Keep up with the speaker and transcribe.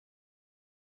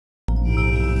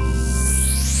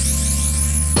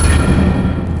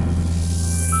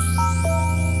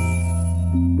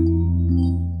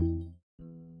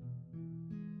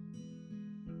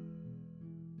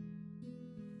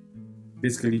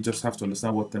basically just have to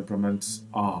understand what temperaments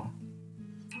are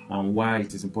and why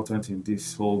it is important in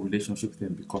this whole relationship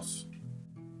thing, because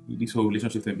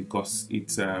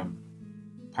it's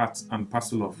part and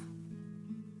parcel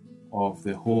of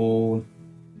the whole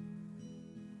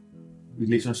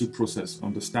relationship process.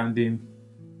 Understanding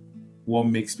what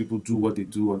makes people do what they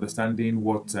do, understanding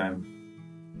what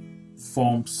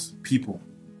forms people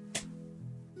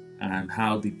and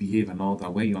how they behave and all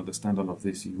that. When you understand all of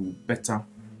this, you will better,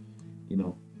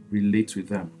 relate with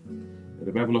them. But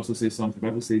the Bible also says something. The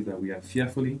Bible says that we are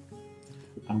fearfully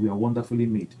and we are wonderfully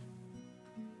made.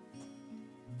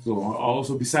 So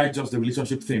also, besides just the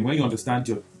relationship thing, when you understand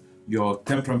your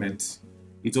temperament,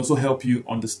 it also helps you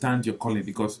understand your calling,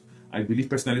 because I believe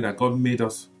personally that God made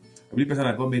us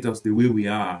the way we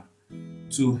are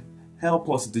to help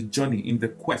us the journey in the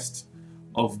quest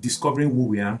of discovering who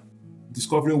we are,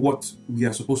 discovering what we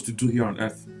are supposed to do here on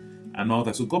earth and all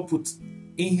that. So God puts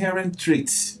inherent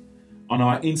traits on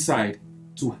our inside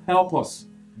to help us,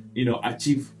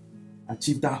 achieve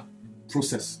that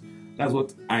process. That's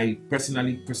what I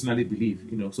personally believe,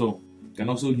 so you can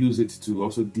also use it to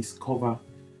also discover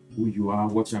who you are,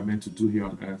 what you're meant to do here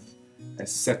on earth,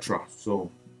 etc. So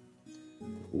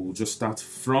we'll just start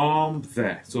from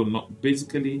there. So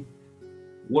basically,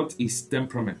 what is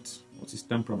temperament? What is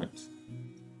temperament?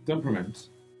 Temperament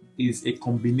is a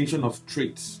combination of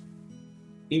traits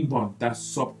inborn that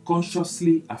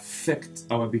subconsciously affect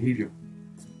our behavior,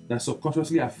 that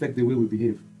subconsciously affect the way we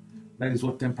behave. That is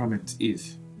what temperament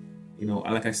is.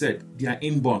 Like I said, they are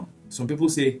inborn. Some people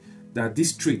say that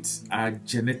these traits are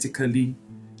genetically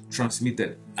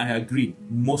transmitted. I agree,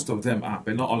 most of them are,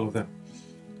 but not all of them.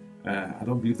 I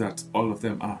don't believe that all of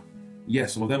them are.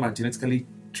 Yes, some of them are genetically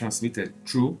transmitted,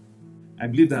 true. I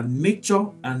believe that nature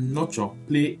and nurture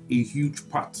play a huge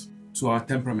part to our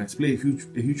temperaments, play a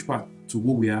huge part to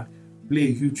who we are, play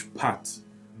a huge part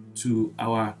to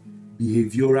our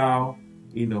behavioral,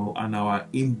 and our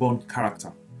inborn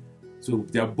character. So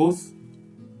they are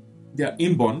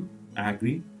inborn, I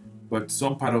agree, but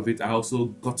some part of it are also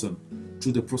gotten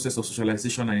through the process of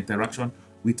socialization and interaction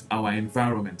with our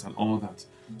environment and all that.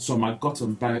 Some are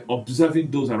gotten by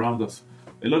observing those around us.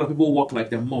 A lot of people walk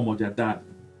like their mom or their dad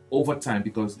over time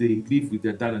because they live with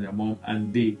their dad and their mom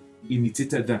and they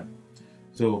imitated them.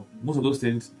 So most of those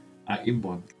things are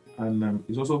inborn. And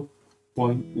it's also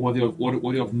worthy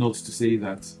of note to say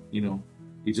that,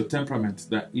 it's your temperament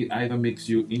that it either makes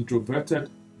you introverted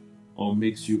or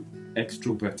makes you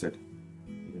extroverted,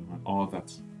 and all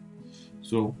that.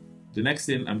 So the next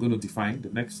thing I'm going to define,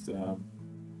 I'm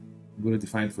going to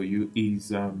define for you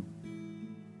is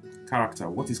character.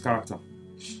 What is character?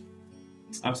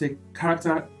 I would say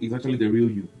character is actually the real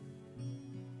you.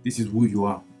 This is who you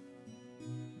are.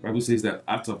 The Bible says that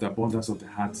out of the abundance of the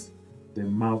heart, the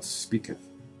mouth speaketh.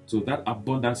 So that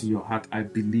abundance in your heart, I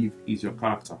believe, is your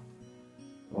character.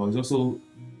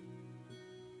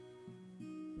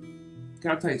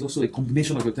 Character is also a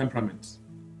combination of your temperament.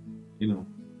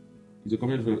 It's a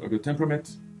combination of your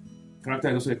temperament. Character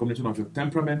is also a combination of your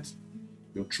temperament,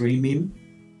 your training,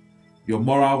 your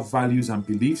moral values and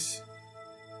beliefs,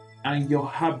 and your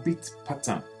habit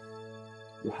pattern.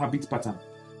 Your habit pattern.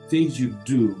 Things you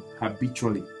do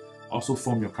habitually also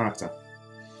form your character.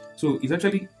 So it's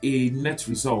actually a net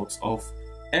result of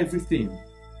everything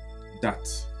that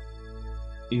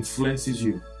influences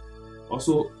you.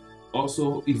 Also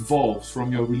evolves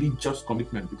from your religious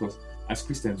commitment, because as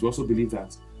Christians we also believe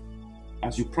that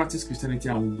as you practice Christianity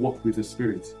and walk with the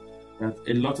Spirit, that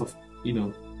a lot of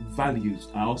values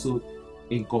are also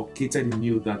inculcated in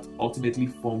you that ultimately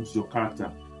forms your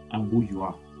character and who you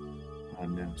are.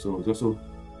 And so it's also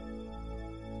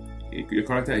your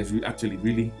character is actually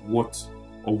really what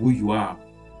or who you are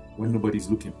when nobody's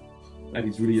looking. That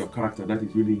is really your character. That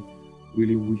is really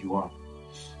who you are.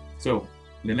 So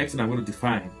the next thing I'm going to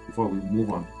define before we move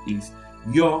on is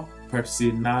your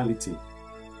personality.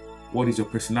 What is your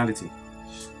personality?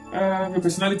 Your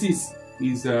personality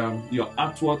is your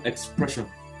outward expression.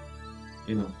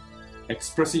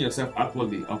 Expressing yourself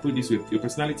outwardly. I'll put it this way: your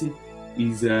personality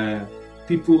is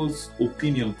people's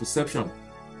opinion, perception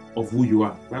of who you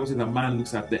are. The Bible says that man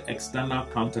looks at the external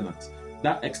countenance.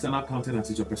 That external countenance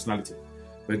is your personality,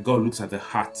 but God looks at the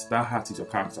heart. That heart is your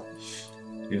character.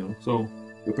 So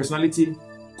your personality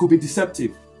could be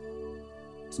deceptive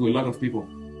to a lot of people.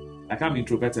 Like, I'm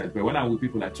introverted, but when I'm with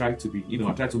people, I try to be,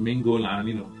 I try to mingle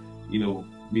and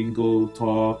mingle,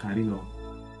 talk, and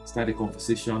start a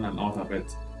conversation and all that.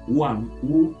 But who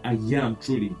I am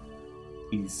truly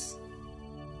is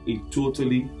a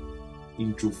totally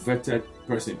introverted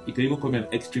person. You can even call me an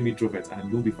extreme introvert, and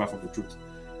you won't be far from the truth.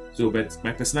 So, but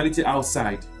my personality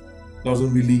outside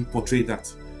doesn't really portray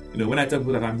that. You know, when I tell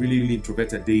people that I'm really, really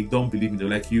introverted, they don't believe me. They're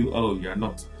like, you, oh, you're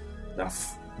not.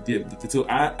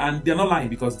 And they're not lying,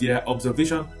 because their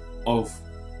observation of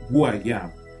who I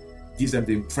am gives them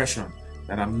the impression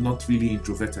that I'm not really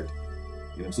introverted.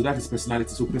 You know, so that is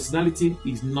personality. So personality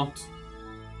is not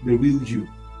the real you.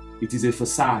 It is a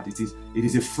facade. It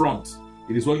is a front.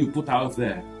 It is what you put out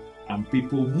there, and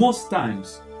people most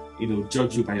times, you know,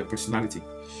 judge you by your personality.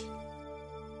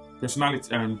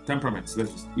 Personality and temperaments. That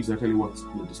is exactly what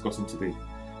we're discussing today.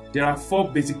 There are 4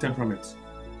 basic temperaments.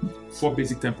 4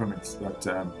 basic temperaments that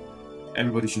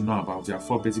everybody should know about. There are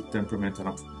 4 basic temperaments, and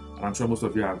I'm sure most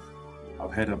of you have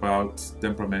heard about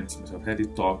temperaments. You have heard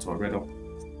it taught or read up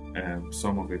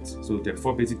some of it. So there are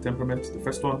 4 basic temperaments. The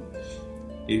first one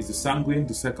is the sanguine.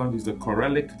 The second is the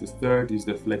choleric. The third is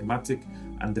the phlegmatic,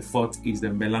 and the fourth is the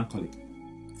melancholic.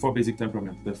 4 basic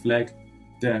temperaments: the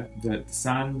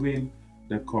sanguine,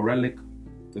 the choleric,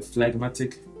 the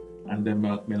phlegmatic, and the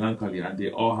melancholy, and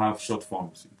they all have short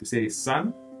forms. You can say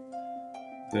san,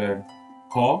 the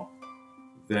cor,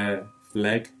 the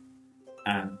phleg,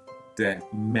 and the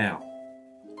mel.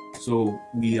 So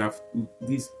we've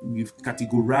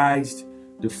categorized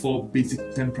the 4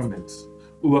 basic temperaments.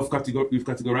 We've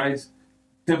categorized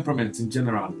temperaments in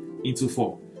general into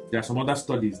 4. There are some other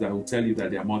studies that will tell you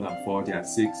that there are more than 4, there are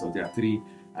 6, or there are 3,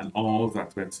 and all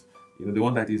that. But you know, the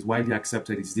one that is widely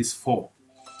accepted is this 4.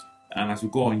 And as we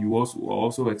go on, you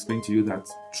also explain to you that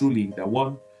truly the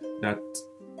one that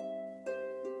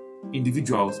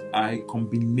individuals are a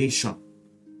combination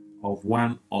of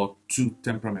 1 or 2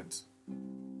 temperaments.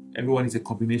 Everyone is a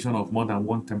combination of more than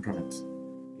 1 temperament.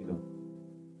 You know,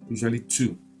 usually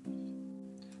 2.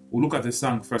 We'll look at the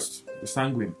first, the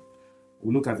sanguine.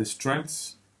 We'll look at the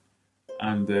strengths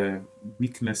and the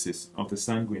weaknesses of the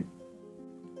sanguine.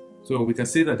 So we can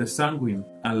say that the sanguine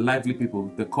are lively people.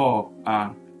 The core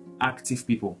are active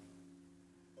people.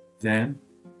 Then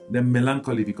the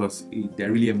melancholy, because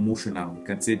they're really emotional. You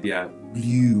can say they are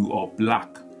blue or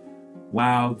black.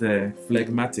 While the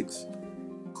phlegmatics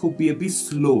could be a bit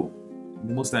slow.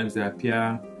 Most times they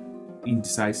appear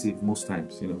indecisive. Most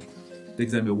times, you know, it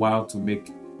takes them a while to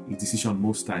make a decision.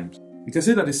 Most times, you can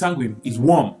say that the sanguine is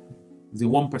warm. It's a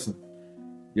warm person.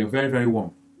 They're very, very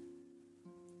warm.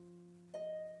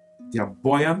 They are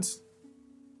buoyant.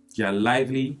 They are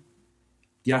lively.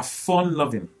 They are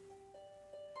fun-loving.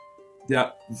 They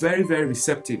are very, very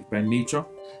receptive by nature.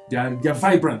 They are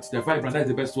vibrant. They're vibrant. That's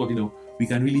the best word, you know, we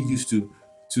can really use to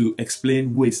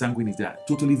explain who a sanguine is. They are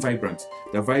totally vibrant.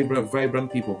 They're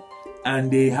vibrant people.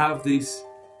 And they have this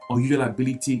unusual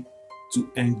ability to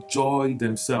enjoy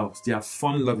themselves. They are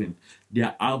fun-loving. They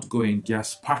are outgoing. They are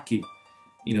sparky,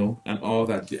 you know, and all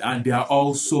that. And they are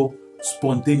also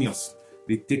spontaneous.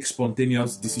 They take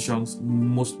spontaneous decisions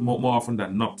more often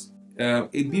than not.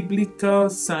 A biblical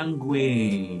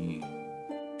sanguine.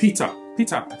 Peter,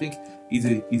 I think, is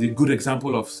a good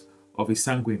example of a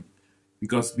sanguine,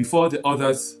 because before the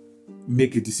others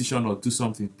make a decision or do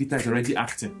something, Peter is already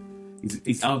acting.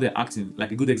 He's out there acting.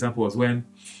 Like a good example was when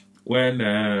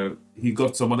he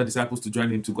got some other disciples to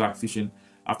join him to go out fishing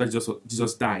after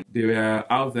Jesus died. They were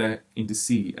out there in the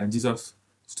sea, and Jesus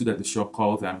stood at the shore,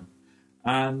 called them,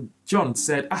 and John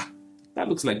said, that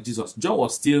looks like Jesus. John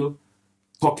was still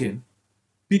talking.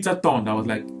 Peter turned. I was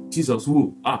like, Jesus,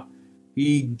 who?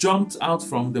 He jumped out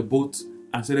from the boat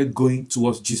and started going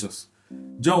towards Jesus.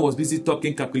 John was busy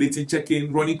talking, calculating,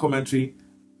 checking, running commentary.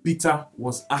 Peter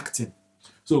was acting.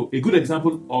 So a good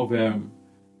example of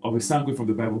a sanguine from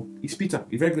the Bible is Peter.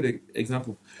 A very good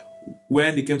example.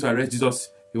 When they came to arrest Jesus,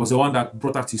 he was the one that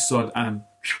brought out his sword and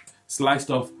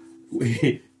sliced off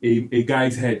a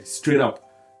guy's head straight up.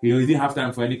 He didn't have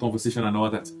time for any conversation and all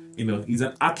that. You know, he's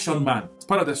an action man.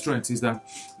 Part of their strength is that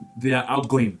they are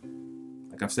outgoing,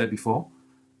 like I've said before.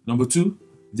 Number 2,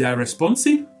 they are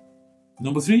responsive.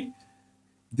 Number 3,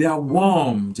 they are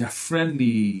warm, they are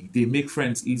friendly, they make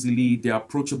friends easily, they are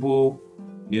approachable,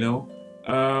 you know.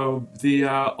 They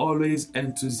are always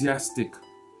enthusiastic.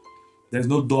 There's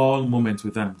no dull moment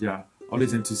with them. They are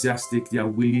always enthusiastic, they are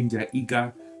willing, they are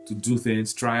eager to do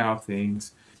things, try out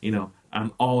things, you know,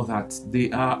 and all that.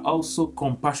 They are also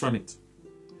compassionate.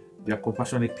 They are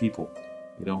compassionate people,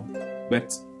 you know,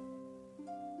 but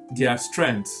their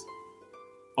strengths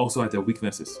also are their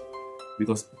weaknesses,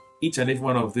 because each and every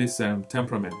one of these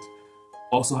temperament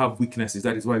also have weaknesses.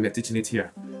 That is why we are teaching it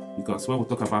here, because when we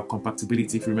talk about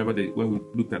compatibility, if you remember when we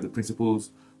looked at the principles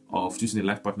of choosing a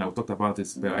life partner, we talked about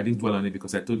this, but I didn't dwell on it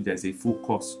because I told you there's a full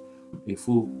course, a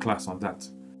full class on that.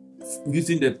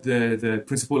 Using the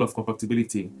principle of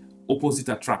compatibility, opposite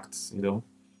attracts, you know.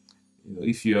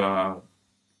 If you are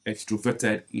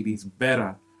extroverted, it is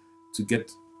better to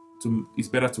get it's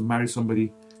better to marry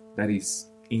somebody that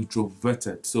is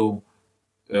introverted. So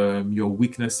your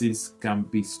weaknesses can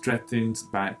be strengthened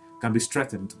by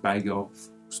your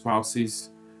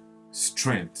spouse's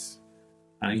strength,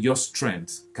 and your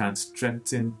strength can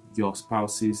strengthen your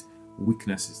spouse's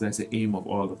weaknesses. That's the aim of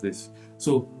all of this.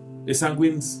 So a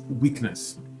sanguine's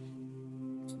weakness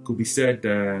could be said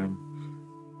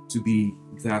to be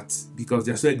that because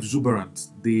they're so exuberant,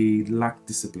 they lack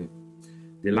discipline.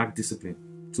 They lack discipline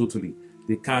totally.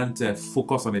 They can't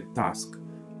focus on a task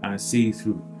and see it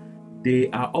through.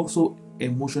 They are also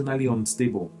emotionally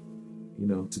unstable.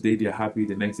 Today they're happy,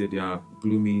 the next day they are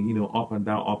gloomy, up and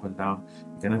down, up and down.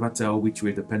 You can never tell which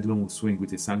way the pendulum will swing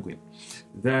with a sanguine.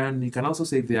 Then you can also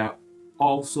say they are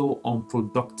also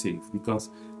unproductive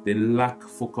because they lack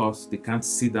focus. They can't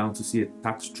sit down to see a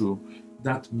task through.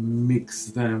 That makes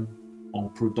them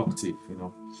unproductive,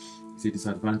 It's a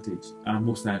disadvantage. And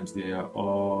most times they are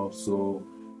also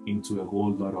into a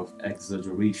whole lot of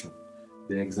exaggeration.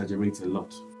 They exaggerate a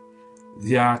lot.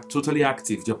 They are totally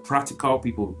active. They're practical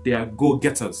people. They are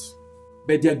go-getters.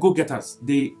 But they're go-getters.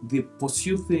 They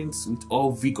pursue things with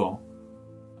all vigor,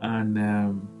 and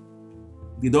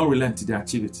they don't relent till they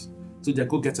achieve it. So they're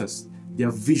go-getters. They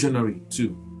are visionary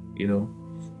too.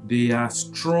 They are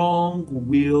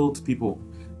strong-willed people.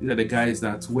 These are the guys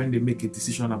that when they make a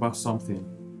decision about something,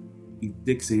 it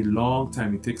takes a long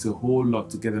time. It takes a whole lot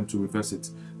to get them to reverse it.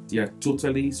 They are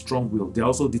totally strong-willed. They're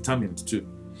also determined too.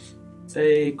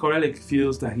 A choleric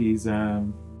feels that he's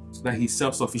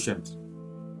self-sufficient.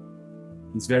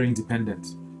 He's very independent.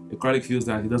 A choleric feels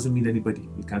that he doesn't need anybody.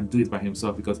 He can do it by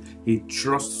himself because he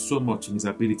trusts so much in his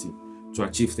ability to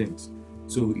achieve things.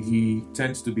 So he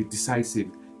tends to be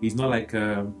decisive. He's not like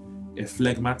a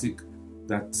phlegmatic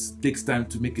that takes time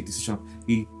to make a decision.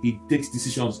 He takes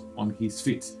decisions on his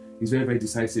feet. He's very, very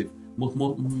decisive.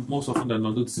 Most often than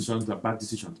not, those decisions are bad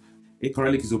decisions. A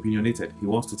choleric is opinionated. He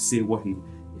wants to say what he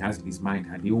has in his mind,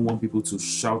 and he won't want people to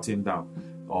shout him down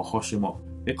or hush him up.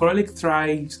 A choleric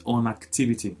thrives on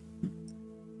activity.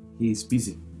 He's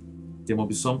busy. There must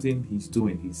be something he's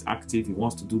doing. He's active. He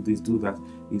wants to do this, do that.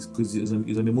 He's on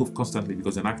the move constantly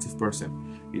because he's an active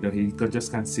person. He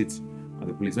just can't sit on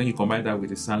the place. When you combine that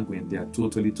with a sanguine, they are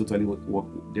totally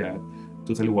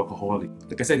workaholic.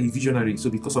 Like I said, he's visionary.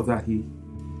 So because of that, he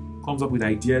comes up with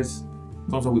ideas,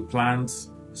 comes up with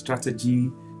plans,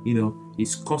 strategy.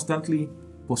 He's constantly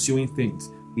pursuing things.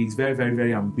 He's very, very,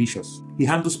 very ambitious. He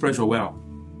handles pressure well.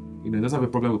 He doesn't have a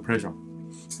problem with pressure.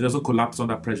 He doesn't collapse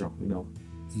under pressure.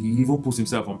 He even puts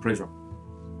himself on pressure.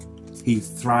 He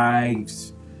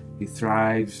thrives. He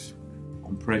thrives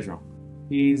on pressure.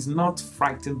 He's not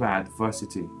frightened by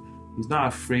adversity. He's not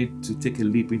afraid to take a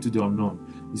leap into the unknown.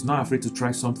 He's not afraid to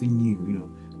try something new.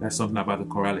 That's something about the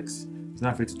cholerics. He's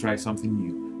not afraid to try something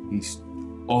new. He's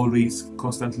always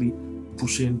constantly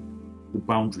pushing the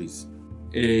boundaries.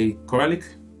 A choleric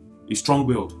is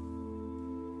strong-willed.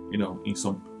 In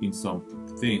some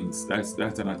things, that's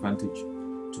an advantage.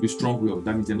 To be strong-willed,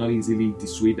 that means they're not easily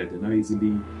dissuaded. They're not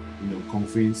easily,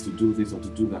 convinced to do this or to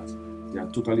do that. They are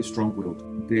totally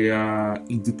strong-willed. They are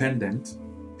independent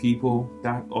people.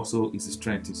 That also is a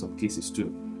strength in some cases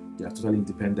too. They are totally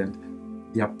independent.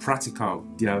 They are practical.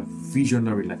 They are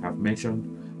visionary, like I've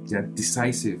mentioned. They are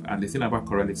decisive. And the thing about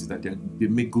cholerics is that they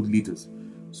make good leaders.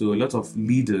 So a lot of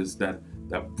leaders that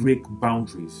break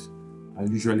boundaries are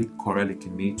usually choleric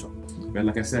in nature. But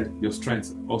like I said, your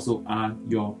strengths also are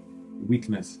your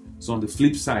weakness. So on the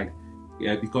flip side,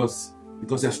 because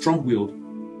they're strong-willed,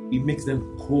 it makes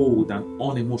them cold and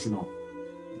unemotional.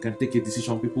 You can take a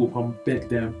decision, people will come beg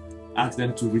them, ask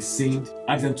them to rescind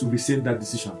that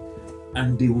decision,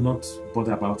 and they will not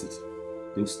bother about it.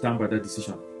 They will stand by that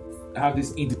decision. Have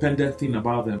this independent thing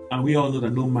about them, and we all know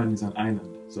that no man is an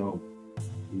island. So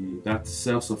that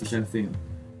self-sufficient thing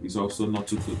is also not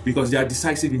too good because they are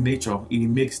decisive in nature. It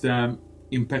makes them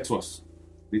impetuous.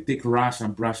 They take rash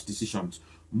and brash decisions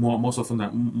more often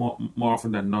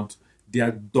than not. They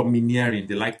are domineering.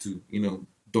 They like to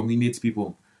dominate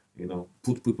people,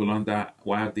 put people under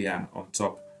while they are on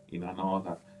top, and all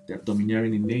that. They're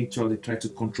domineering in nature. They try to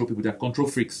control people. They're control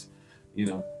freaks,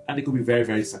 and they could be very,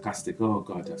 very sarcastic. Oh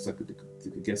God, they could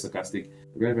get sarcastic.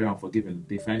 They're very, very unforgiving.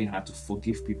 They find it hard to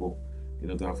forgive people,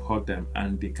 that have hurt them,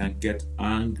 and they can get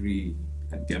angry,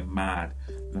 they can get mad.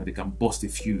 They can burst a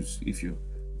fuse if you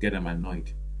get them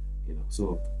annoyed.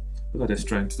 So those are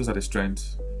the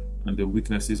strengths and the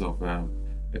weaknesses of a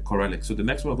choleric. So the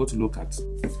next one we're going to look at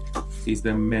is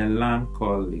the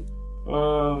melancholy.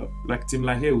 Like Tim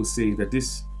LaHaye will say that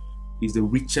this is the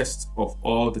richest of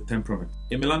all the temperaments.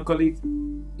 A melancholic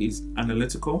is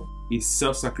analytical, is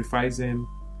self-sacrificing,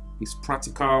 is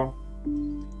practical,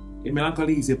 A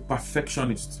melancholy is a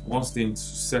perfectionist, wants things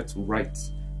set right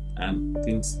and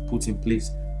things put in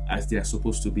place as they are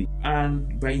supposed to be.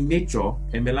 And by nature,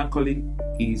 a melancholy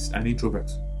is an introvert.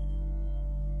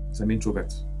 It's an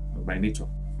introvert by nature.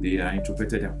 They are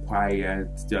introverted, they're quiet,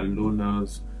 they're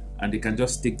loners, and they can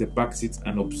just take the back seat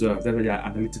and observe. That's where their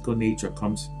analytical nature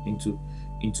comes into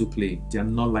play. They are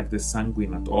not like the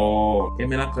sanguine at all. A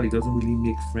melancholy doesn't really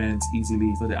make friends easily.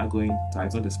 It's not the outgoing type,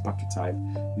 it's not the sparky type.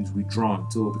 It's withdrawn.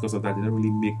 So because of that, they don't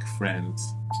really make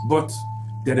friends. But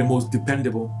they're the most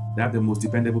dependable. They have the most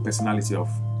dependable personality of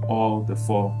all the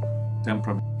 4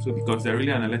 temperaments. So because they're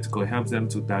really analytical, it helps them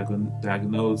to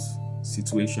diagnose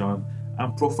situation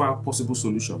and profile possible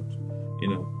solutions,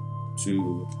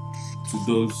 to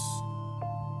those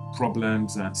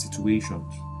problems and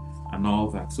situations and all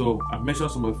that. So I've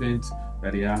mentioned some of the things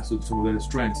that they are. So some of their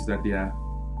strengths is that they are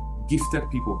gifted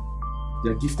people.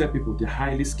 They're gifted people. They're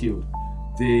highly skilled.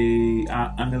 They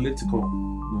are analytical.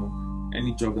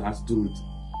 Any job that has to do with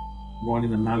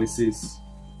running analysis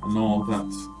and all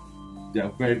that, they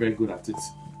are very, very good at it.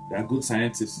 They are good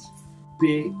scientists.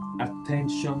 Pay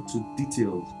attention to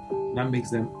details. That makes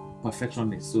them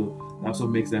perfectionists. So that also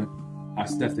makes them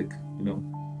aesthetic.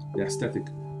 They're aesthetic.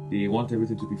 They want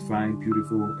everything to be fine,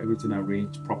 beautiful, everything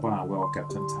arranged, proper and well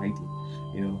kept and tidy.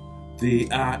 They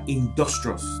are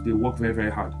industrious. They work very,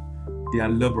 very hard. They are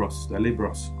laborious.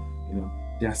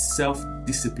 They are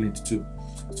self-disciplined too.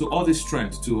 So all these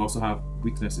strengths too also have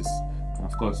weaknesses. And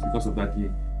of course, because of that,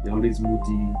 they're always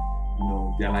moody.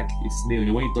 They're like a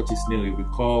snail. When you touch a snail, it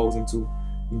recalls into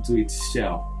its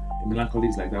shell. A melancholy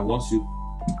is like that. Once you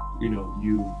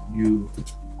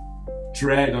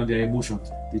tread on their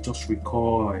emotions, they just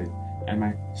recoil, and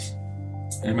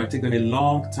it might take them a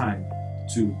long time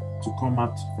to come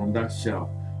out from that shell.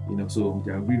 So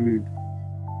they are really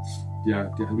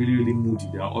moody.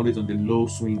 They are always on the low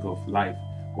swing of life,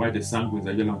 while the sanguines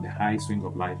are usually on the high swing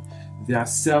of life. They are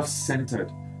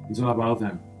self-centered. It's all about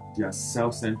them. They are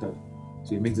self-centered,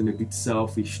 so it makes them a bit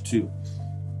selfish too.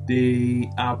 They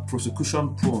are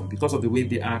prosecution prone because of the way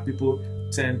they are. People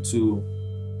tend to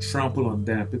trample on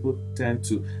them. People tend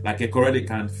to, like a correct,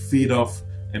 can feed off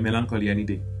a melancholy any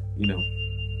day.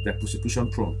 They're prosecution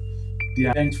prone. They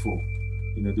are vengeful.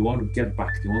 They want to get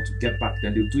back. They want to get back.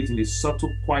 Then they do it in a subtle,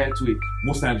 quiet way.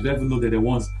 Most times, they don't even know they're the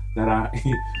ones that are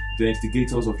the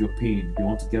instigators of your pain. They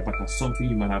want to get back at something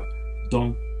you might have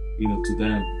done, to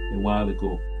them a while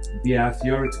ago. They are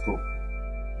theoretical.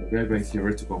 They're very, very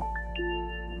theoretical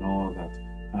and all that.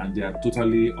 And they are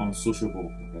totally unsociable.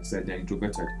 Like I said, they're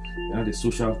introverted. They're not the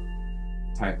social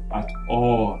type at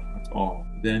all.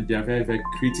 Then they are very, very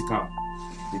critical.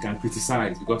 They can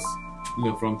criticize because,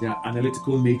 from their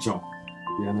analytical nature,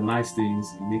 they analyze things,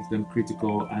 it makes them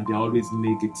critical, and they're always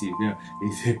negative. You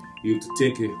have to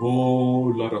take a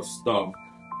whole lot of stuff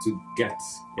to get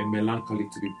a melancholy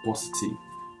to be positive.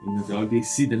 They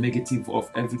see the negative of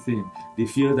everything. They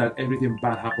feel that everything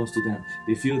bad happens to them.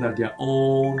 They feel that their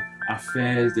own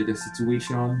affairs, that the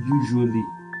situation usually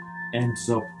ends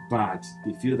up bad.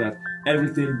 They feel that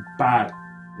everything bad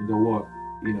in the world,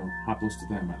 happens to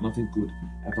them, and nothing good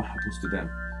ever happens to them.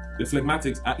 The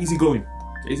phlegmatics are easygoing.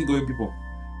 They're easygoing people.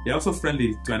 They're also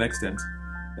friendly to an extent.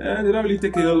 They don't really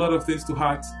take a lot of things to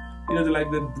heart. They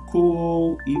like the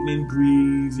cool evening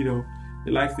breeze.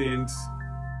 They like things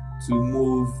to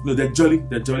move. No, they're jolly.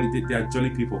 They are jolly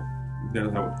people. They're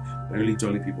really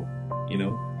jolly people.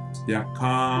 They are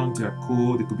calm. They are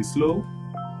cool. They could be slow.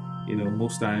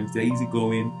 Most times they're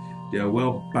easygoing. They are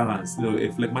well balanced.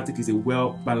 A phlegmatic is a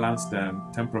well balanced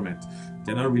temperament.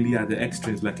 They're not really at the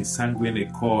extremes like a sanguine,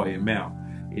 a core, a male.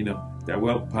 They're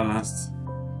well balanced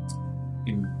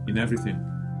in everything.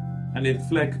 And a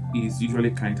phleg is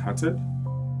usually kind-hearted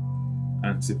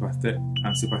and sympathetic.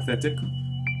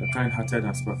 They're kind-hearted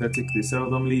and sympathetic. They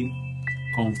seldomly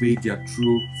convey their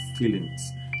true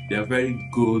feelings. They are very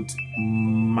good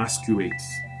masquerades.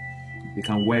 They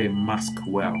can wear a mask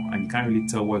well, and you can't really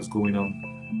tell what's going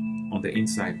on the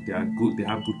inside. They are good. They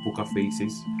have good poker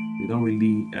faces. They don't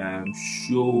really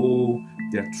show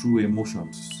their true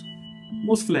emotions.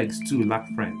 Most phlegs too lack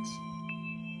friends.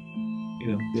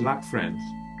 They lack friends.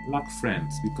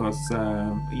 Because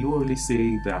you won't really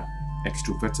say they're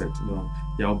extroverted.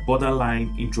 They are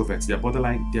borderline introverts. They are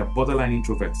borderline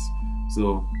introverts.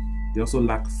 So they also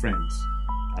lack friends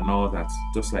and all that.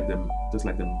 Just like the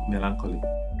melancholy.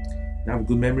 They have a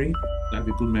good memory.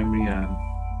 And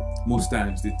most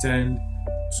times they tend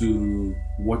to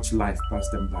watch life pass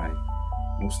them by.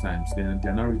 Most times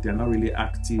they're not really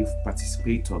active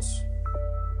participators,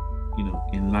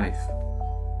 in life.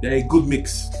 They're a good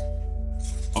mix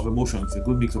of emotions. So you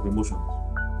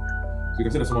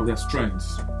can see that some of their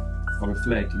strengths of a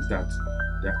flag is that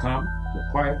they're calm, they're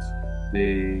quiet,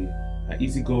 they are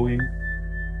easygoing,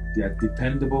 they are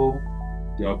dependable,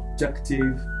 they're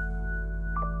objective,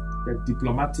 they're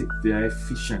diplomatic, they are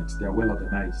efficient, they are well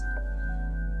organized.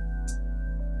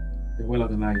 They're well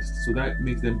organized, so that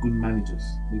makes them good managers.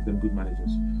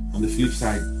 On the flip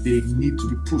side, they need to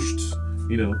be pushed,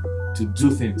 to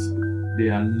do things. They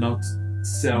are not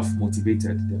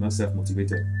self-motivated.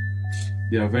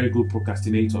 They are very good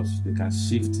procrastinators. They can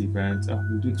shift events.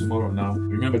 We'll do it tomorrow now.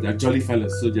 Remember, they're jolly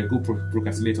fellas, so they're good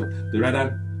procrastinators. They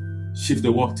rather shift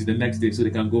the work to the next day so they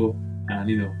can go and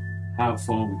have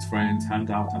fun with friends, hang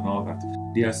out and all that.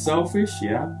 They are selfish,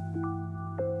 yeah.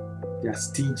 They are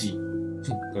stingy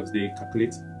because they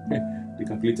calculate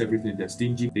everything. They're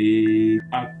stingy. They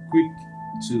are quick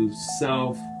to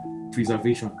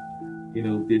self-preservation. They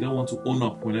don't want to own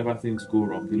up whenever things go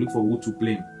wrong. They look for who to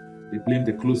blame. They blame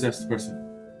the closest person.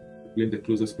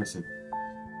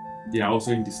 They are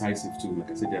also indecisive too.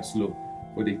 Like I said, they are slow.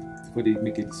 Before they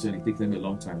make a decision, it takes them a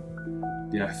long time.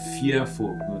 They are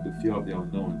fearful, the fear of the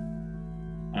unknown.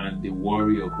 And they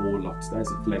worry a whole lot. That's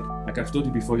a flag. Like I've told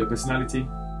you before, your personality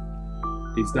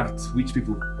is that which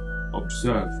people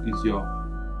observe, is your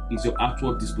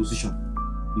outward disposition,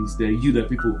 is the you that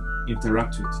people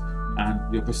interact with.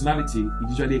 And your personality is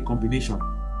usually a combination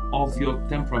of your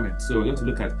temperament. So we're going to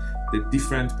look at the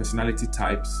different personality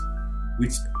types,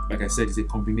 which, like I said, is a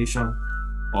combination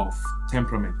of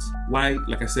temperament. Why,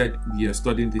 like I said, we are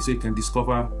studying this so you can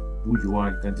discover who you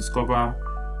are. You can discover,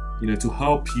 to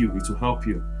help you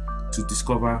to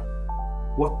discover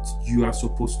what you are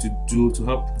supposed to do, to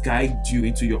help guide you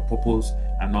into your purpose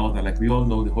and all that. Like we all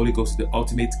know, the Holy Ghost is the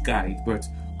ultimate guide, but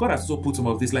God has also put some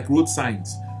of this, like road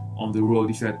signs on the road.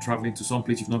 If you are traveling to some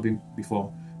place you've not been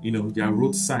before, there are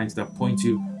road signs that point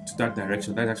you to that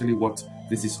direction. That's actually what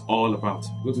this is all about.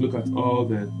 We're going to look at all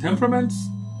the temperaments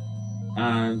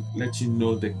and let you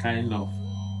know the kind of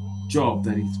job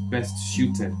that is best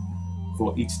suited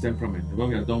for each temperament. And when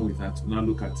we are done with that, we'll now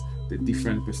look at the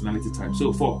different personality types.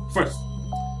 So first,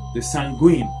 the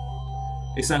sanguine.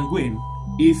 A sanguine,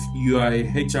 if you are a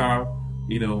HR,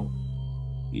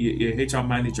 a HR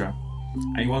manager,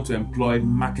 and you want to employ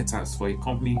marketers for a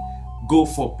company, go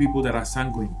for people that are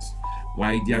sanguines.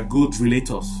 Why? They are good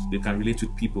relators. They can relate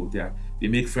with people. They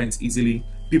make friends easily.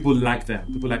 People like them.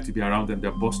 People like to be around them.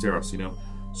 They're boisterous,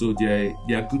 So they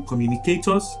are good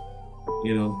communicators.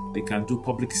 They can do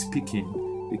public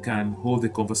speaking. They can hold a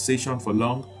conversation for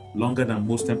longer than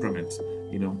most temperaments.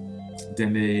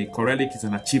 Then a chorelic is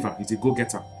an achiever. He's a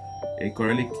go-getter. A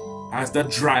chorelic has that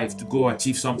drive to go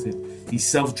achieve something. He's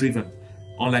self-driven.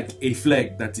 Unlike a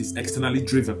flag that is externally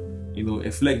driven.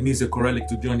 A flag needs a chorelic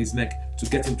to be on his neck to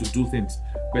get him to do things.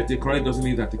 But the chorelic doesn't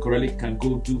need that. The chorelic can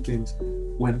go do things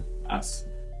because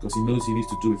he knows he needs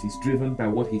to do it. He's driven by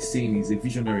what he's saying. He's a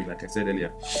visionary, like I said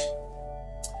earlier.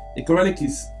 A chorelic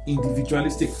is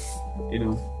individualistic,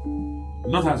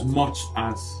 not as much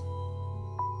as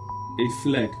a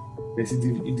flag. But it's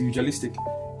individualistic.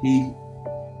 He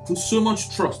puts so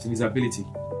much trust in his ability,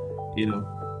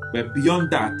 But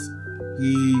beyond that,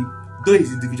 though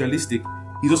he's individualistic,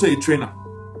 he's also a trainer.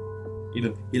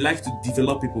 He likes to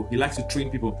develop people. He likes to train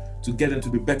people to get them to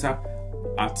be better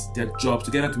at their jobs,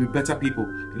 to get them to be better people.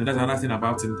 That's another thing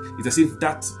about him. It's as if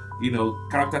that,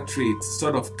 character trait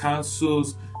sort of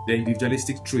cancels the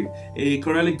individualistic trait. A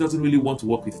chorelic doesn't really want to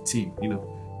work with a team. He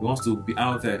wants to be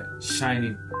out there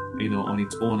shining, on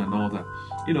its own and all that.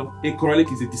 A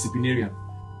chorelic is a disciplinarian.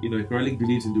 A chorelic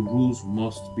believes in the rules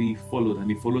must be followed, and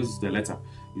he follows the letter.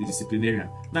 He's a disciplinarian.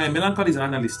 Now, a melancholy is an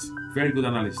analyst, very good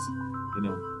analyst.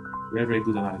 Very, very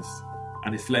good analyst.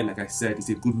 And a flag, like I said, is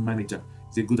a good manager.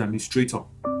 He's a good administrator.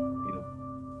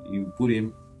 You put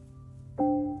him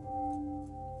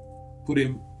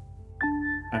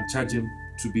and charge him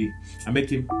to be, and make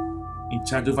him in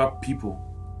charge over people.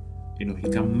 He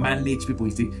can manage people.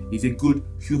 He's a good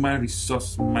human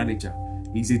resource manager.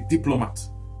 He's a diplomat.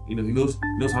 He knows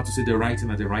how to say the right thing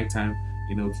at the right time.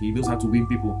 He knows how to win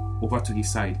people over to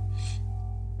his side.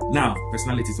 Now,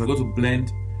 personalities. We're going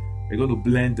to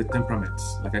blend the temperaments.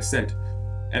 Like I said,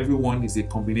 everyone is a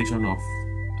combination of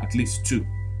at least two,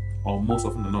 or most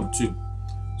often than not two.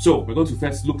 So we're going to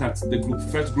first look at the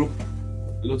first group.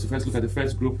 We're going to first look at the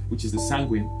first group, which is the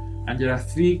sanguine, and there are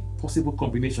three possible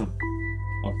combinations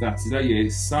of that. Either you're a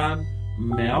san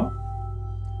male,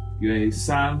 you're a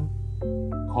san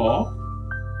core,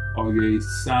 or you're a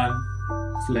san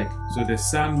flag. So the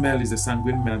san male is the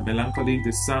sanguine melancholy,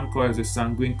 the san core is the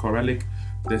sanguine chorelic,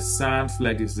 the san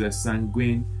flag is the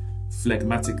sanguine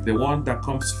phlegmatic. The one that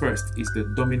comes first is the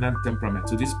dominant temperament.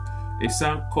 So a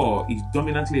san core is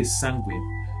dominantly a sanguine.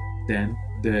 Then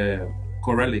the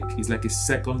correlic is like a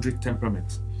secondary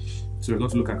temperament. So we're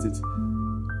going to look at it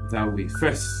that way.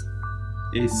 First,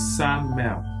 a sand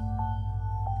male.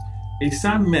 A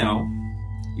sand male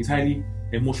is highly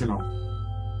emotional.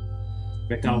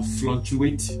 They can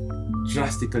fluctuate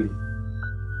drastically.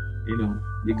 You know,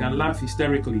 they can laugh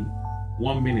hysterically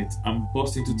 1 minute and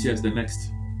burst into tears the next.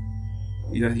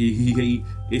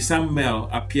 A sand male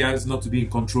appears not to be in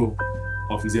control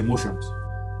of his emotions.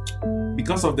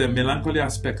 Because of the melancholy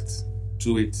aspect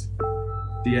to it,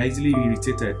 they are easily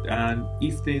irritated, and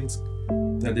if things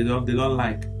that they don't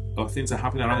like, or things are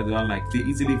happening around that they don't like, they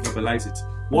easily verbalize it.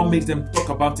 What makes them talk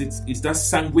about it is that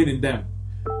sanguine in them.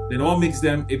 Then what makes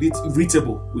them a bit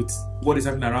irritable with what is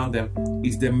happening around them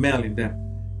is the male in them.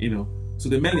 You know, so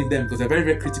the male in them, because they're very,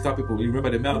 very critical people. You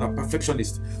remember the male are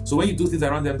perfectionists. So when you do things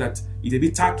around them that is a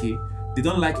bit tacky, they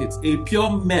don't like it. A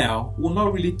pure male will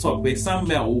not really talk, but some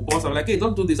male will boss up like, hey,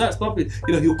 don't do this, stop it.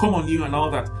 You know, he'll come on you and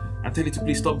all that and tell you to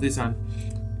please stop this and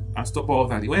stop all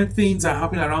that. When things are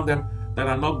happening around them that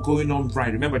are not going on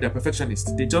right, remember they're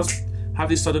perfectionists. They just have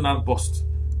this sudden outburst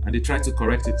and they try to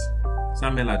correct it.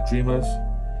 Some male are dreamers.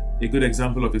 A good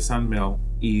example of a sand male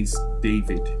is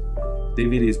David.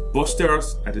 David is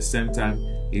boisterous at the same time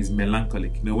is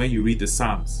melancholic. You know, when you read the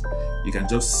Psalms, you can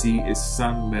just see a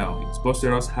sand male. It's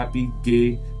boisterous, happy,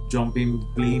 gay, jumping,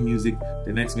 playing music.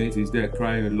 The next minute he's there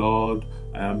crying, Lord,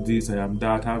 I am this, I am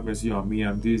that, have mercy on me,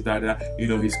 I'm this, that. You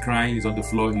know, he's crying, he's on the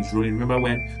floor, he's rolling. Remember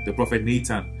when the prophet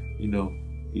Nathan, you know,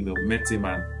 met him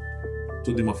and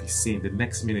told him of his sin. The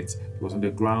next minute he was on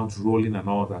the ground rolling and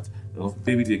all that. You know,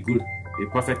 David is a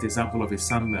perfect example of a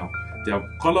sand male. They are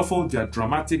colorful, they are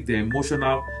dramatic, they're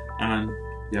emotional, and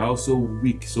they're also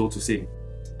weak, so to say.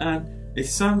 And a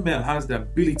sand male has the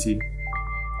ability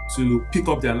to pick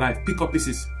up their life, pick up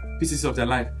pieces of their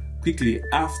life quickly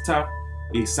after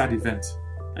a sad event.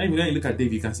 And when you look at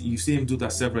David, you see him do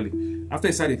that severally. After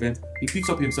a sad event, he picks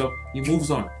up himself, he moves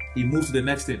on, he moves to the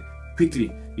next thing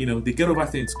quickly. You know, they get over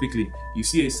things quickly. You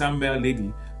see a sand male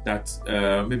lady that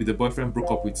maybe the boyfriend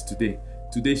broke up with today.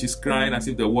 Today she's crying as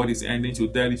if the world is ending.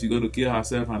 She'll tell you she's going to kill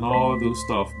herself and all those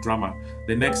stuff, drama.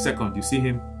 The next second you see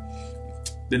him.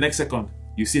 The next second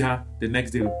you see her the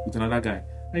next day with another guy.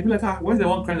 And you'll be like, where's the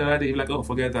one crying the other day? You're like, oh,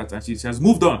 forget that. And she has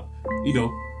moved on. You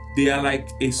know, they are like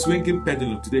a swinging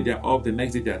pendulum. Today they're up, the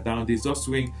next day they're down. They just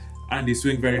swing, and they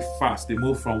swing very fast. They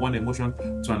move from one emotion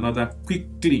to another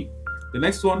quickly. The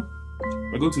next one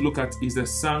we're going to look at is the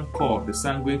sanguine, the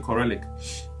sanguine correlic.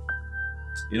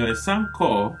 You know, a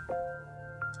sanguine,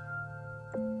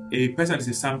 a person that is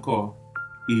a sanguine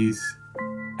is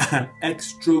an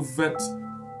extrovert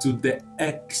to the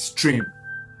extreme.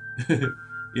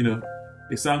 You know,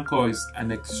 a sanguine is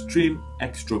an extreme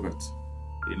extrovert,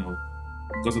 you know,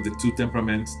 because of the two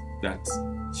temperaments that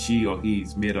she or he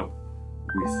is made up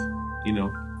with. You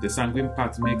know, the sanguine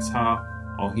part makes her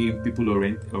or him people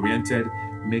oriented,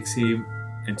 makes him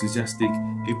enthusiastic,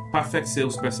 a perfect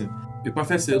salesperson,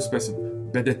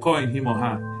 but the core in him or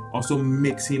her also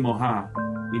makes him or her,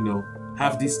 you know,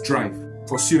 have this drive,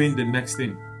 pursuing the next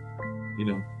thing, you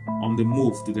know, on the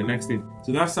move to the next thing.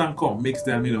 So that sanguine makes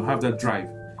them, you know, have that drive.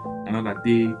 And that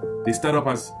they start up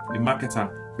as a marketer,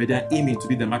 but they're aiming to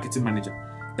be the marketing manager.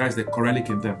 That's the correlic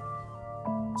in them.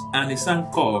 And a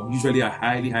sanguine usually are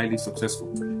highly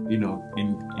successful, you know,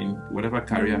 in whatever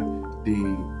career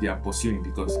they are pursuing,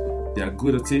 because they are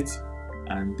good at it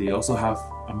and they also have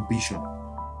ambition,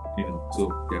 you know.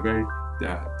 So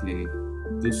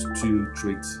those two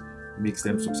traits makes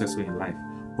them successful in life.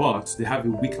 But they have a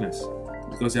weakness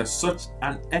because they are such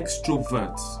an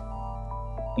extrovert.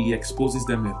 He exposes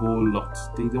them a whole lot.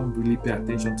 They don't really pay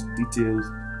attention to details,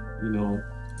 you know.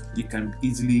 You can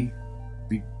easily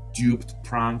be duped,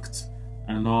 pranked,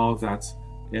 and all that.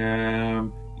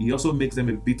 He also makes them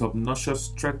a bit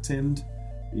obnoxious, threatened,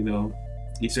 you know.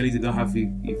 Usually they don't have a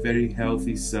very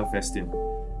healthy self-esteem,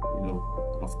 you know.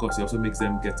 Of course, it also makes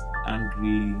them get angry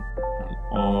and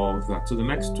all that. So the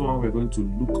next one we're going to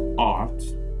look at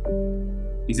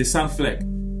is a sand flag.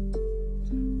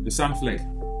 The sand flag.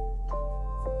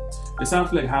 The sand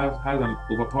flag has an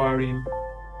overpowering,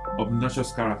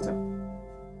 obnoxious character,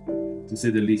 to say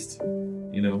the least.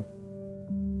 You know,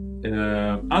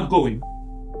 outgoing,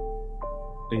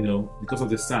 you know, because of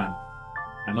the sand,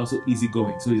 and also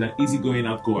easygoing. So he's an easygoing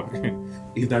outgoer.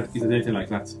 if there's anything like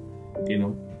that, you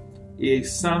know. A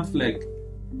sand flag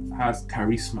has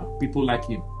charisma. People like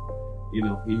him. You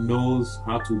know, he knows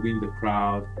how to win the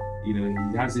crowd. You know,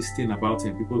 he has this thing about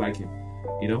him. People like him.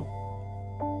 You know,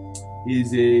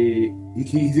 he's a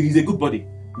good buddy.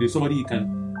 You know, somebody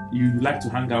you like to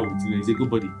hang out with. You know, he's a good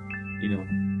buddy. You know,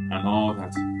 and all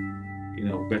that. You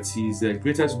know, but his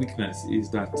greatest weakness is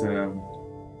that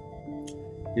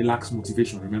he lacks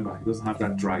motivation. Remember, he doesn't have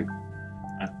that drive.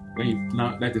 And when you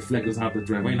now let the flag doesn't have the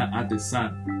drive, when you now add the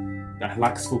sun that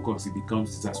lacks focus, it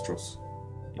becomes disastrous.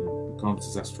 It becomes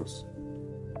disastrous.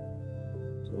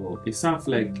 So a sun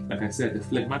flag, like I said, the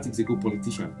phlegmatic is a good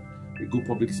politician, a good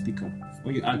public speaker.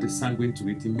 When you add the sanguine to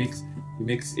it, it makes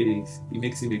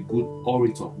him a good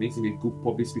orator, makes him a good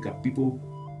public speaker. People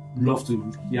love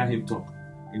to hear him talk,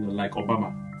 like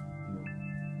Obama.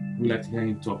 We like to hear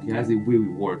him talk. He has a way with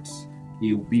words.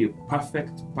 He will be a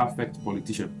perfect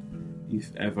politician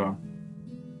if ever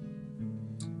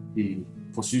he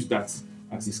pursues that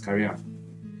as his career.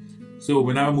 So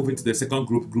we're now moving to the second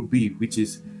group, Group B, which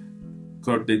is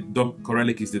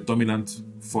Corelic is the dominant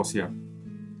force here.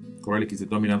 Corelic is the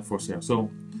dominant force here.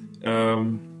 So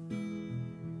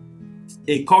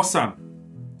a Corsan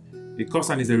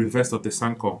is the reverse of the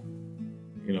Sancor.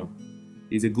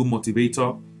 He's a good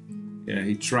motivator.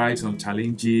 He thrives on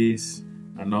challenges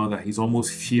and all that. He's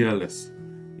almost fearless.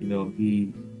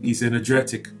 He's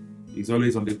energetic. He's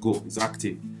always on the go. He's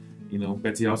active.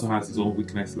 But he also has his own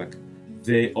weakness, like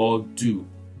they all do.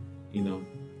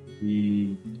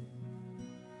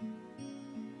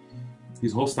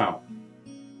 He's hostile.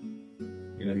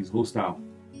 He's hostile.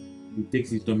 He takes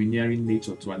his domineering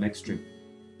nature to an extreme.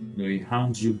 He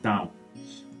hounds you down.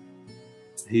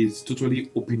 He's totally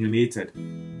opinionated.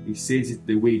 He says it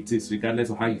the way it is,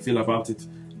 regardless of how you feel about it.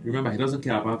 Remember, he doesn't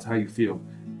care about how you feel.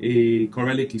 A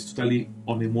Corelic is totally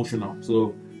unemotional,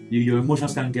 so your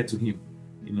emotions can't get to him,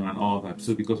 and all that.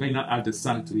 So because when you now add the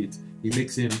sun to it, it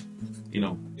makes him,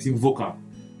 vocal.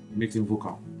 It makes him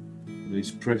vocal.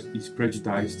 He's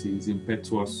prejudiced. He's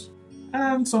impetuous,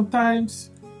 and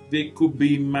sometimes they could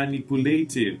be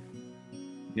manipulative.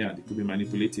 Yeah, they could be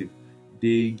manipulative.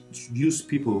 They use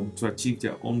people to achieve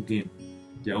their own gain,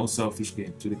 their own selfish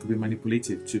gain. So they could be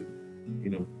manipulative too.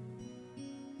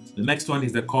 The next one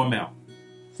is the Cormel.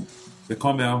 The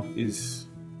Cormel is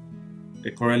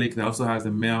a Corelic that also has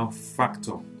a male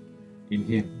factor in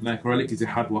him. Now, Corelic is a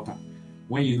hard worker.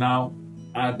 When you now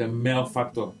add the male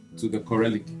factor to the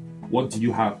Corelic, what do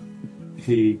you have?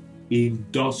 A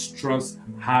industrious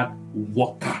hard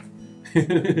worker.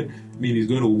 I mean, he's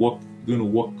going to work.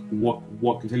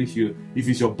 Especially if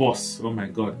it's your boss, oh my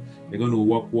God, you're going to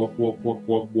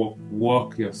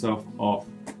work yourself off.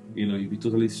 You'll be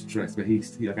totally stressed. But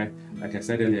he's like I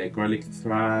said earlier, a Corelic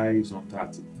thrives on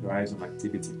that. He thrives on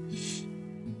activity.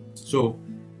 So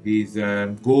he's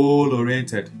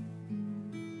goal-oriented.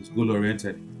 He's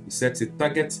goal-oriented. He sets a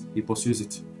target. He pursues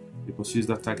it. He pursues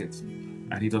that target,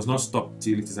 and he does not stop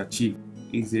till it is achieved.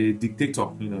 He's a dictator.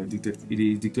 It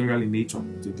is dictatorial in nature.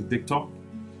 He's a dictator.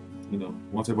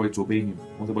 Wants everybody to obey him,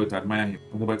 wants everybody to admire him.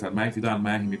 Wants everybody to admire. If you don't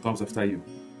admire him, he comes after you.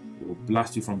 He will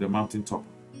blast you from the mountaintop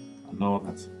and all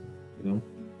that.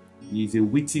 He's a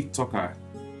witty talker.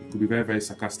 He could be very, very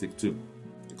sarcastic too.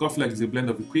 The Corelic is a blend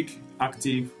of a quick,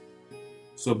 active,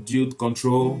 subdued,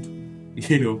 controlled,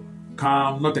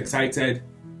 calm, not excited.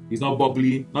 He's not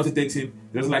bubbly, nothing takes him.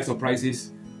 He doesn't like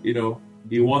surprises. He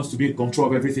wants to be in control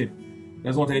of everything. He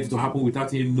doesn't want anything to happen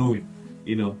without him knowing.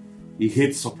 He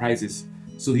hates surprises.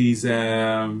 So he's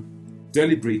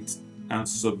deliberate and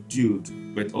subdued,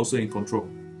 but also in control.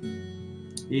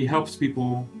 He helps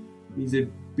people. He's a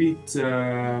bit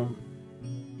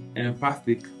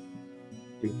empathic.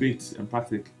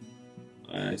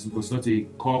 It's not a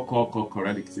core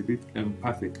Corelic. It's a bit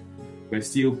empathic, but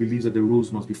still believes that the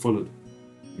rules must be followed.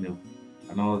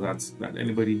 And all that. That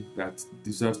anybody that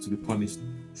deserves to be punished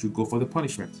should go for the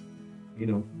punishment. He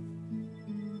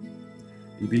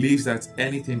believes that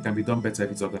anything can be done better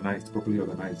if it's organized, properly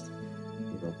organized.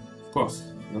 Of course,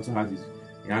 he also has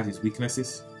his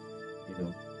weaknesses.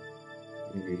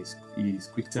 His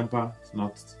quick temper. It's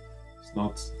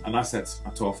not an asset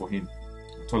at all for him.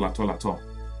 At all.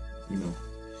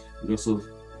 He's also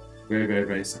very, very,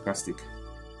 very sarcastic.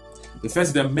 The first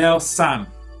is the male San.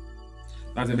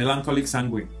 That's a melancholic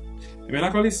sanguine. A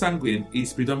melancholic sanguine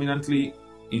is predominantly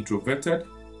introverted,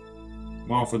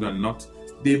 more often than not.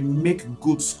 They make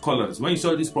good scholars. When you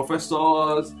saw these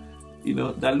professors,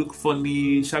 that look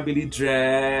funny, shabbily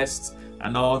dressed,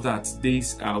 and all that,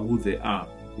 these are who they are.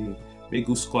 They make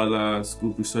good scholars,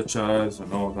 good researchers,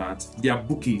 and all that. They are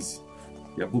bookies.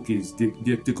 They could be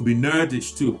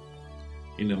nerdish too.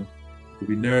 Could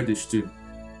be nerdish too.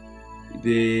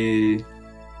 They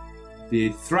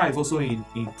thrive also in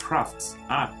crafts,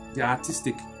 art. They're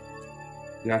artistic.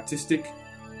 They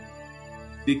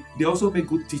also make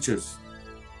good teachers.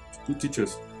 Good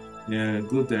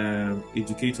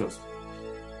educators.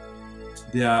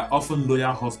 They are often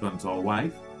loyal husbands or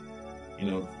wife.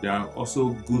 They are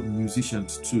also good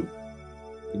musicians too.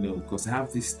 Because they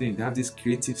have this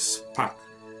creative spark.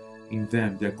 in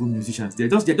them. They're good musicians. They're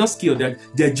just skilled.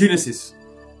 They're geniuses.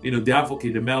 You know, they have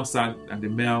the male side and the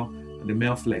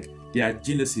male flag. They are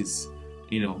geniuses.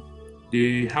 You know,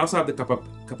 they also have the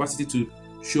capacity to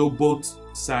show both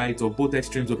sides or both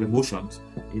extremes of emotions.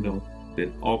 You know,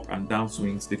 the up and down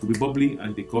swings. They could be bubbly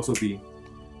and they could also be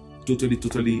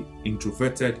totally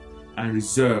introverted and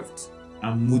reserved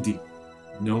and moody.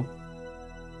 You know,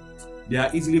 they are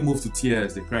easily moved to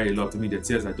tears. They cry a lot. I mean, their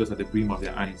tears are just at the brim of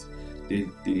their eyes.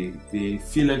 They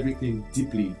feel everything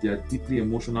deeply. They are deeply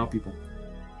emotional people.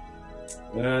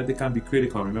 They can be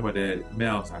critical. Remember, the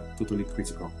males are totally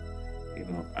critical, you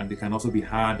know, and they can also be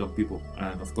hard on people.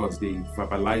 And of course, they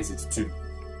verbalize it too.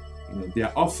 You know, they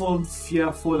are often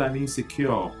fearful and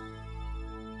insecure.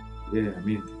 Yeah, I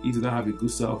mean, if they don't have a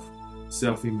good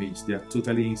self-image, they are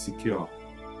totally insecure.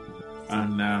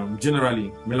 And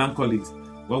generally, melancholics,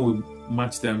 when we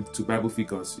match them to Bible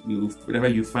figures, whenever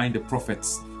you find the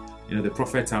prophets, you know, the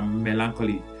prophets are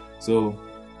melancholy. So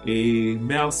a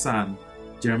male son,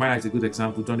 Jeremiah is a good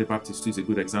example. John the Baptist too is a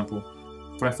good example.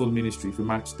 Fivefold ministry, if you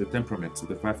match the temperaments to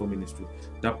the fivefold ministry.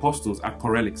 The apostles are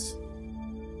chorelics.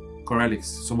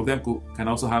 Some of them can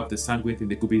also have the sanguine thing.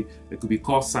 They could be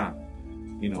called san,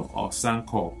 you know, or san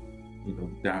call. You know,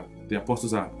 the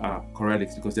apostles are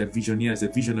chorelics because they're visionaries, they're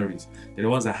visionaries. They're the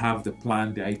ones that have the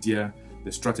plan, the idea,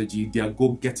 the strategy. They are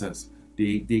go-getters.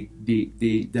 They're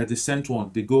the sent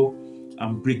one. They go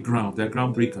and break ground. They're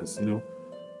groundbreakers, you know.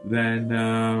 Then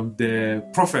the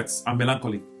prophets are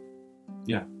melancholic.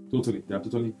 Yeah, totally.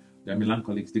 They're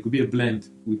melancholics. They could be a blend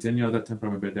with any other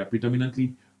temperament, but they're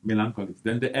predominantly melancholics.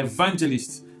 Then the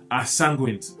evangelists are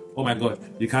sanguines. Oh my God,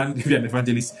 you can't be an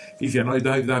evangelist if you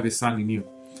don't have a sang in you,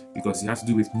 because it has to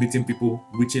do with meeting people,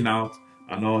 reaching out,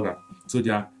 and all that. So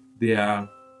the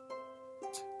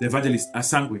evangelists are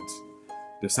sanguines.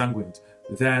 The sanguines.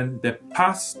 Then the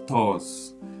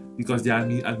pastors, because they are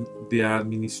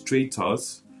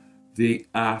administrators, they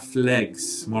are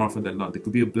flags more often than not. They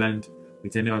could be a blend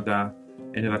with any other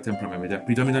temperament, but they're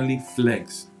predominantly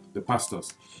flags, the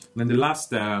pastors. And then the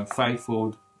last in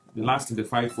the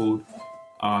fivefold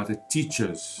are the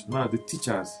teachers. Now the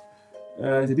teachers,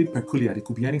 it's a bit peculiar. They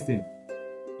could be anything.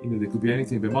 You know, they could be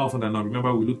anything, but more often than not,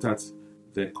 remember we looked at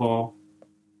the core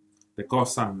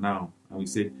son now, and we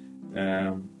said,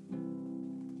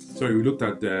 we looked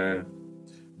at the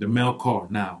male core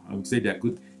now, and we said they're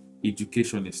good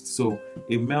educationists. So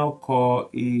a male core,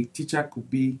 a teacher could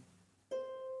be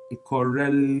a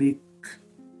chorelic.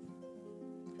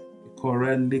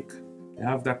 They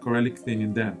have that chorelic thing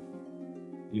in them,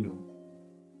 you know.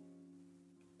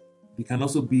 They can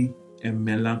also be a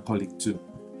melancholic too.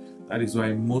 That is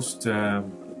why most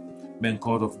men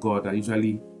called of God are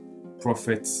usually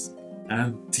prophets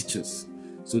and teachers.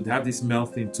 So they have this male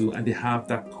thing too, and they have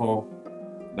that core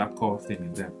thing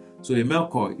in them. So a male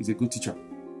core is a good teacher.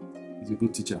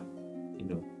 You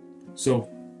know. So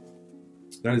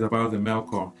that is about the male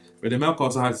core. But the male core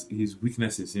also has his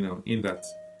weaknesses, you know, in that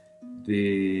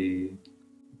they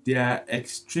are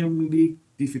extremely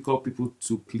difficult people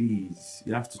to please.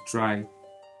 You have to try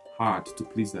hard to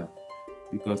please them,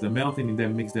 because the male thing in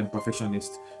them makes them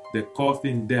perfectionists. The core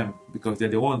thing in them, because they're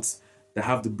the ones that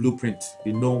have the blueprint.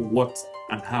 They know what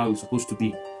and how it's supposed to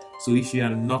be. So if you are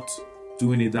not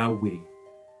doing it that way,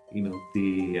 you know,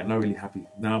 they are not really happy.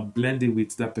 Now blended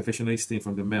with that perfectionist thing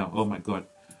from the male, oh my God,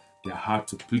 they are hard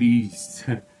to please.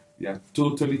 They are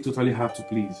totally hard to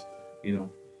please, you know.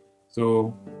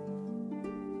 So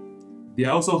they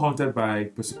are also haunted by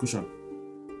persecution.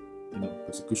 You know,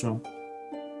 persecution.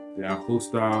 They are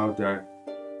hostile. They are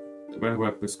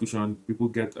by persecution.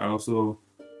 People are also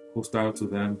hostile to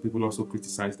them. People also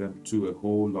criticize them too a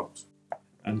whole lot.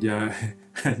 And their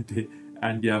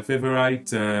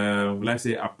favorite, let's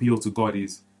say, appeal to God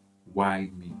is, why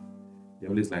me? They're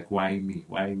always like, why me?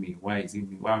 Why me? Why is it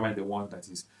me? Why am I the one that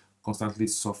is constantly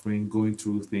suffering, going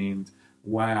through things?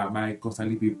 Why am I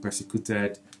constantly being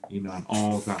persecuted? You know, and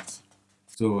all that.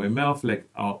 So a male flag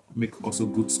make also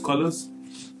good scholars.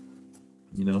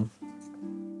 You know,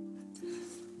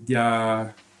 they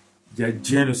are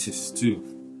geniuses too.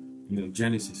 You know,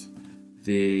 geniuses.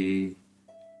 They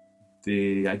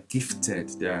are gifted.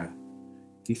 They are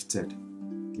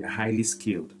highly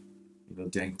skilled. You know,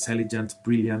 they're intelligent,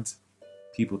 brilliant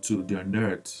people too. They're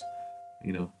nerds.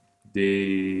 You know,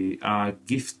 they are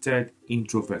gifted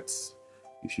introverts,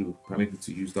 if you permit me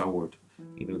to use that word.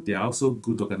 You know, they are also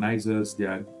good organizers. They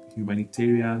are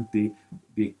humanitarian. They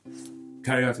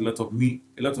carry out a lot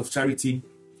of charity.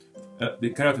 They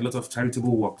carry out a lot of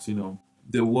charitable works. You know,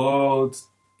 the world's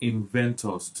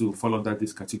inventors too fall under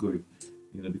this category.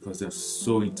 You know, because they're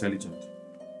so intelligent.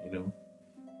 You know,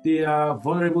 they are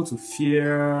vulnerable to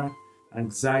fear.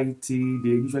 anxiety. They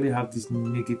usually have this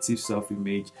negative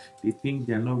self-image. They think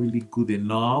they're not really good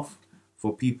enough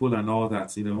for people and all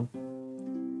that, you know.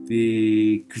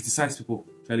 They criticize people,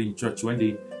 especially in church.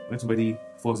 When somebody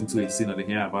falls into a sin or they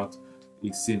hear about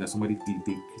a sin that somebody did,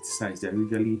 they criticize. They're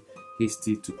usually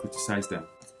hasty to criticize them.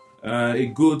 A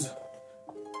good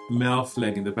male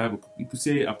flag in the Bible, you could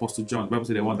say Apostle John. The Bible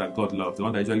says the one that God loves, the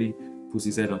one that usually puts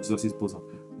his head on Jesus' bosom.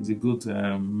 He's a good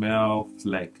male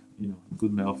flag, you know,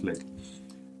 good male flag.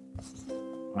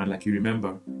 And like you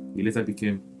remember, he later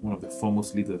became one of the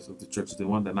foremost leaders of the church, the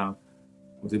one that now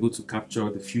was able to capture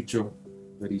the future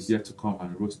that is yet to come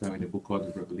and wrote down in a book called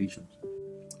the Revelations.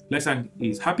 Lexan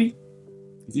is happy,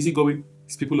 he's easygoing,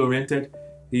 he's people-oriented,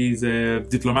 he's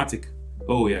diplomatic.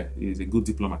 Oh yeah, he's a good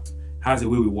diplomat. Has a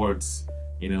way with words,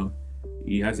 you know.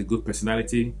 He has a good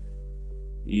personality.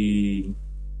 He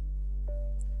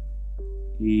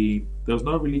does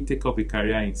not really take up a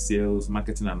career in sales,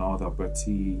 marketing, and all that, but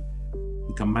he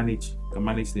can manage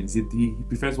things. He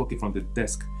prefers working from the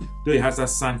desk, though he has that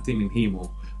same thing in him. But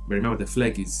remember, the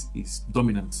flag is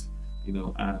dominant, you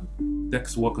know, and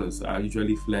desk workers are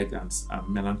usually flag and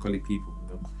melancholy people,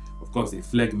 you know. Of course, the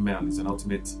flag male is an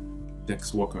ultimate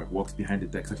desk worker, works behind the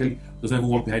desk. Actually, doesn't even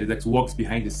work behind the desk, works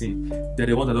behind the scene. They're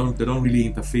the ones that don't really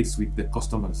interface with the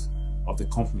customers of the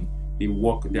company. They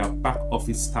are back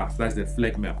office staff. That's the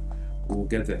flag male. We'll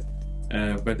get there.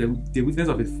 But the weakness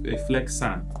of a flag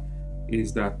son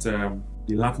is that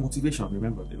they lack motivation.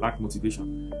 Remember, they lack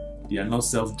motivation. They are not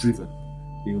self-driven.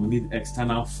 They will need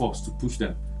external force to push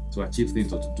them to achieve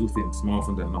things or to do things more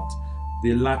often than not.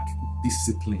 They lack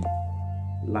discipline.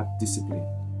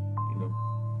 You know.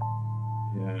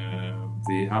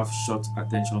 They have short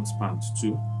attention spans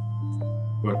too,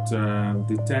 but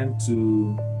they tend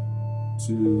to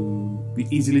be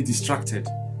easily distracted,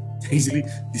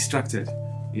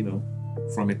 you know,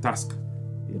 from a task,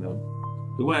 you know.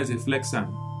 The one as a flexan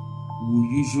will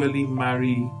usually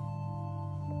marry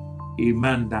a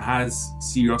man that has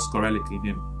serious choralic in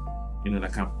him, you know,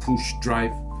 that can push,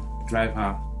 drive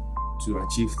her to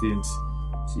achieve things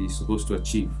she's supposed to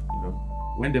achieve, you know.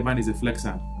 When the man is a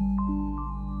flexan,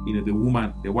 you know,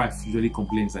 the wife usually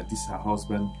complains that her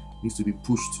husband needs to be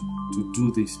pushed to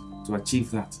do this, to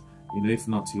achieve that. You know, if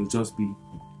not, he'll just be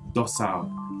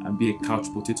docile and be a couch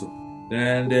potato.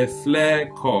 Then the flare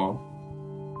core,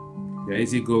 they're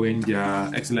easygoing,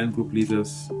 they're excellent group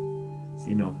leaders,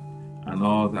 you know, and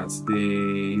all that.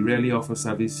 They rarely offer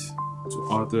service to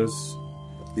others.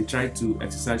 They try to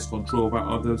exercise control over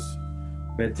others,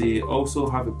 but they also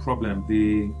have a problem.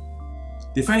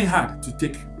 They find it hard to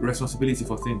take responsibility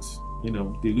for things. You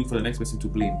know, they look for the next person to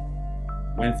blame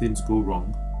when things go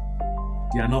wrong.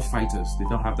 They are not fighters. They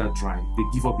don't have that drive. They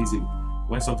give up easily.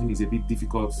 When something is a bit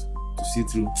difficult to see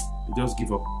through, they just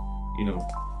give up. You know,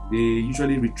 they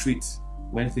usually retreat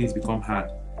when things become hard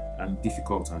and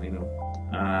difficult, and you know.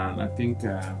 And I think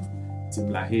Tim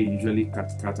LaHaye usually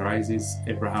characterizes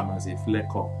Abraham as a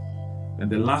flecker.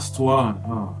 And the last one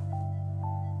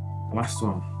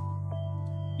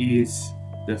is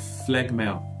the flag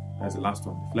male. That's the last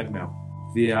one, the flag male.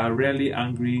 They are rarely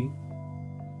angry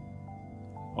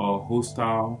or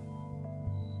hostile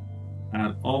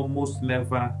and almost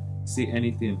never say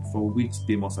anything for which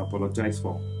they must apologize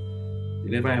for.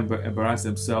 They never embarrass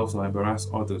themselves or embarrass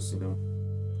others, you know.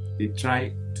 They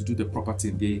try to do the proper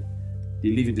thing. They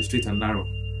live in the straight and narrow.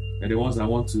 They're the ones that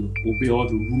want to obey all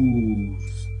the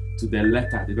rules to their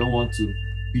letter. They don't want to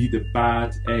be the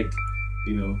bad egg,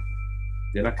 you know.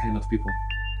 They're that kind of people.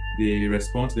 They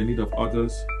respond to the need of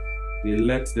others. They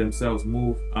let themselves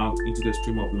move out into the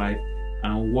stream of life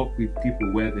and work with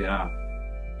people where they are.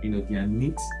 You know, they are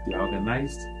neat, they are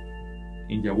organized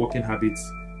in their working habits.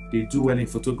 They do well in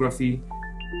photography,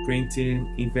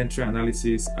 printing, inventory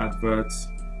analysis, adverts,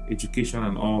 education,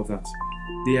 and all that.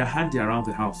 They are handy around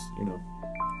the house, you know.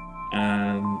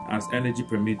 And as energy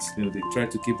permits, you know, they try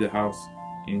to keep the house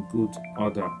in good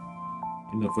order.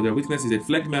 You know, for their weaknesses, a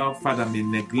flag male father may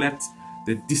neglect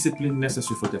the discipline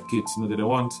necessary for their kids. You know, they're the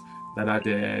ones that are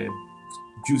the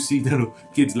juicy, you know,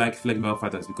 kids like flag male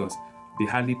fathers because they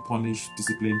hardly punish,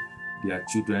 discipline their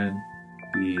children.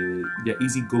 They're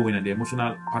easygoing, and the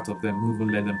emotional part of them won't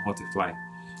even let them hurt a fly.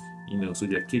 You know, so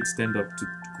their kids tend up to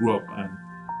grow up and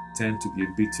tend to be a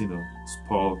bit, you know,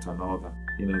 spoiled and all that.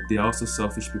 You know, they are also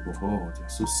selfish people. Oh, they're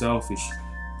so selfish.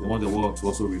 They want the world to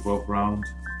also revolve around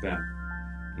them.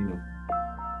 You know,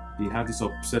 they have this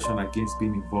obsession against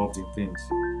being involved in things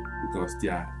because they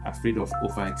are afraid of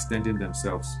overextending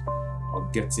themselves or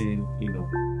getting, you know,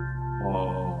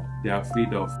 or they're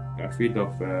afraid of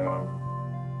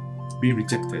being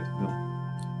rejected. You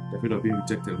know, they're afraid of being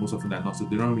rejected most often than not. So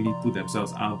they don't really put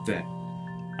themselves out there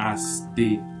as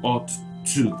they ought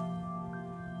to.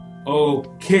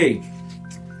 Okay,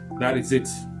 that is it.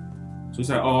 So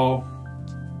these are all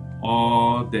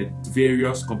the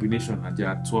various combinations, and there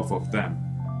are 12 of them.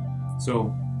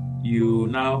 So you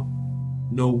now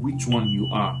know which one you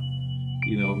are.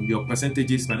 You know, your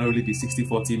percentages might not really be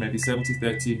 60-40, maybe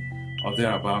 70-30 or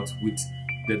thereabout, with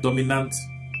the dominant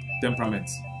temperament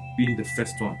being the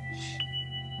first one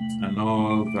and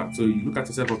all that. So you look at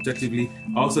yourself objectively.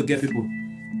 I also get people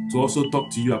to also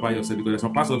talk to you about yourself, because there's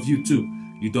some parts of you too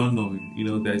you don't know. You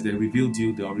know, there's the revealed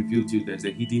you, the unrevealed you, there's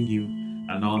the hidden you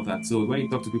and all that. So when you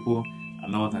talk to people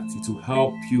and all that, it will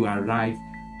help you arrive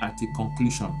at a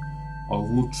conclusion of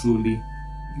who truly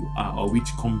you are, or which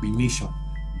combination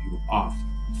you are.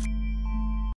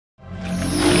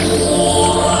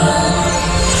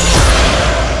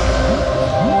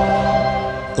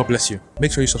 God bless you.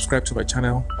 Make sure you subscribe to my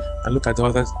channel and look at the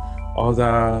other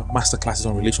masterclasses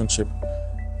on relationship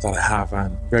that I have,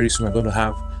 and very soon I'm going to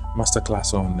have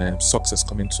masterclass on success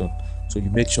coming soon. So you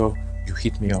make sure you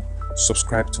hit me up,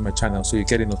 subscribe to my channel so you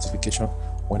get a notification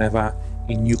whenever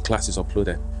a new class is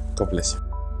uploaded. God bless you.